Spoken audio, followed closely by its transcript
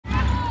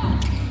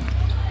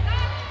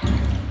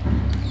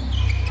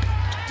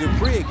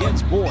Dupree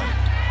against Boyd.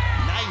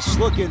 Nice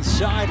look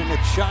inside, and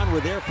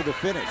Achonwa there for the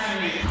finish.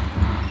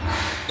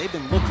 They've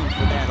been looking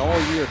for that all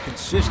year.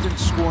 Consistent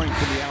scoring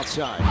from the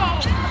outside.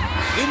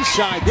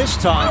 Inside this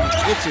time,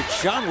 it's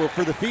Achonwa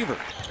for the Fever.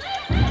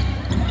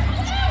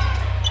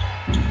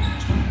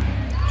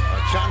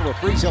 Achonwa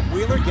frees up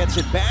Wheeler, gets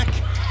it back,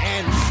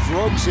 and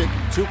strokes it.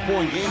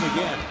 2-point game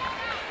again.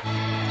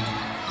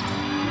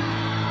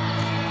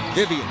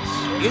 Vivians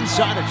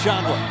inside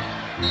Achonwa.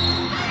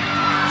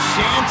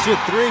 Chance at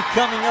three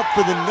coming up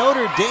for the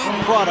Notre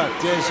Dame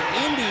product as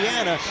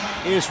Indiana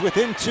is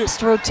within 2.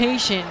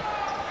 Rotation,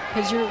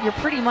 because you're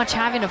pretty much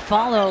having to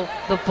follow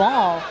the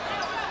ball.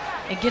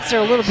 It gets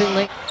there a little bit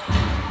late.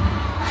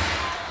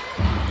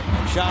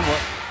 Achonwa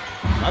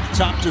up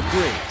top to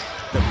Dupree.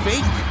 The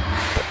fake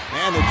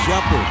and the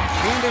jumper.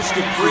 Candace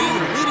Dupree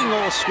leading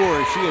all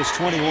scorers. She has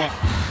 21.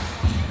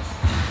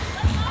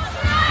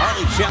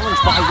 Harley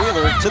challenged by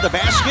Wheeler to the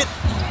basket.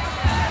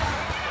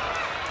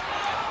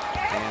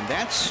 And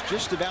that's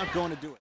just about going to do it.